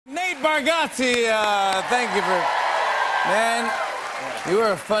Bargatze, thank you for, man, you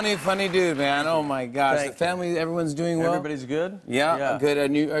are a funny, funny dude, man. Oh, my gosh. The family, everyone's doing well? Everybody's good. Yeah,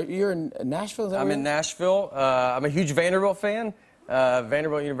 good. You're in Nashville, is that I'm right? in Nashville. I'm a huge Vanderbilt fan,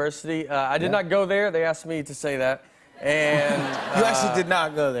 Vanderbilt University. I did not go there. They asked me to say that. And you actually did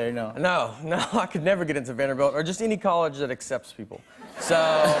not go there, no? No, I could never get into Vanderbilt or just any college that accepts people.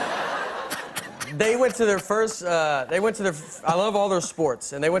 So they went to their first, I love all their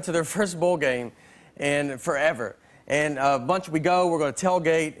sports, and they went to their first bowl game in forever. And we're going to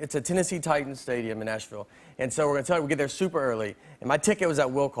tailgate. It's at Tennessee Titans Stadium in Nashville. And so we get there super early. And my ticket was at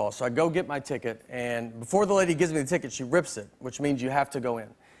will call. So I go get my ticket, and before the lady gives me the ticket, she rips it, which means you have to go in.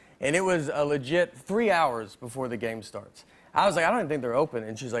 And it was a legit 3 hours before the game starts. I was like, I don't even think they're open.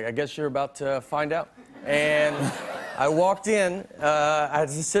 And she's like, I guess you're about to find out. And I walked in. I had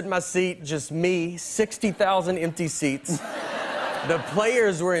to sit in my seat, just me, 60,000 empty seats. The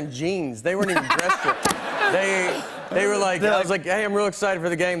players were in jeans. They weren't even dressed yet. They were like, I was like, hey, I'm real excited for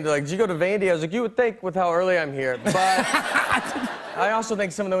the game. They're like, did you go to Vandy? I was like, you would think with how early I'm here. But I also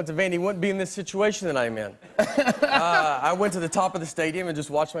think someone that went to Vandy wouldn't be in this situation that I'm in. I went to the top of the stadium and just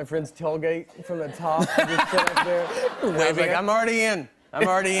watched my friends tailgate from the top. Just sit up there. I was like, I'm already in. I'm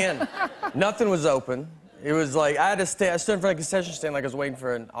already in. Nothing was open. It was like, I stood in front of a concession stand like I was waiting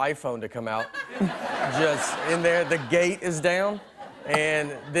for an iPhone to come out. Just in there, the gate is down.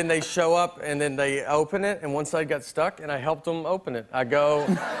 And then they show up, and then they open it, and one side got stuck, and I helped them open it. I go,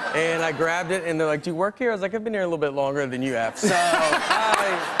 and I grabbed it, and they're like, do you work here? I was like, I've been here a little bit longer than you have. So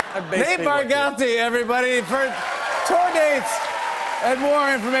I basically Nate Bargatze, everybody, for tour dates and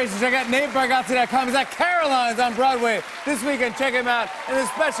more information, check out NateBargatze.com. He's at Caroline's on Broadway this weekend. Check him out. And the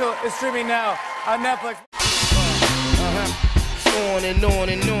special is streaming now on Netflix. On and on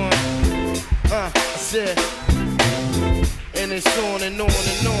and on. And it's on and on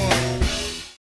and on.